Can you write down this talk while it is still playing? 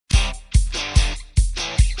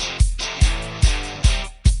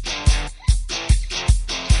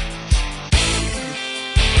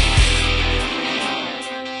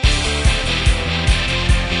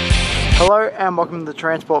Hello and welcome to the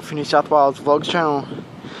Transport for New South Wales Vlogs channel.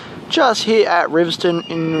 Just here at Riverstone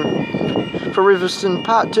for Riverstone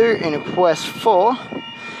Part 2 in Quest 4.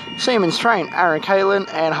 Siemens Train, Aaron Kalin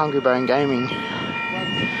and Hungry Bone Gaming.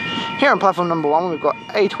 Here on platform number 1 we've got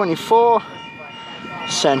A24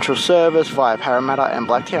 Central Service via Parramatta and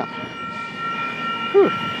Blacktown.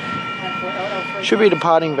 Whew. Should be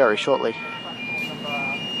departing very shortly.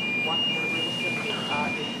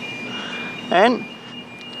 And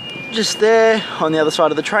just there on the other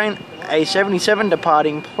side of the train, A77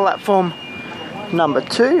 departing platform number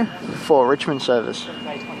 2 for Richmond service.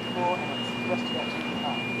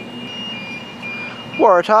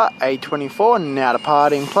 Waratah A24 now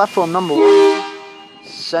departing platform number 1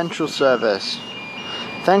 Central service.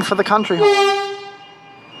 Thanks for the country horn.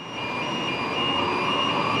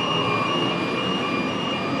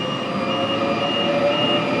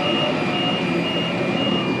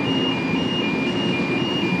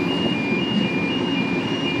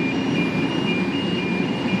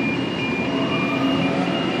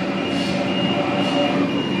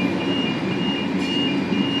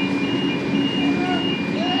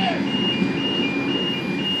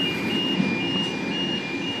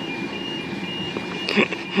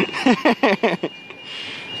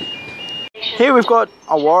 Here we've got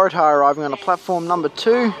a Waratah arriving on a platform number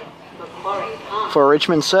 2 for a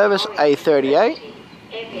Richmond service, A38,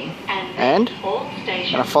 and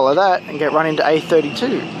I'm going to follow that and get run into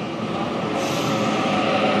A32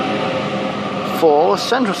 for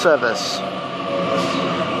Central service.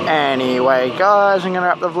 Anyway guys, I'm going to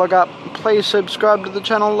wrap the vlog up. Please subscribe to the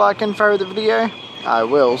channel, like and favourite the video. I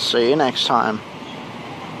will see you next time.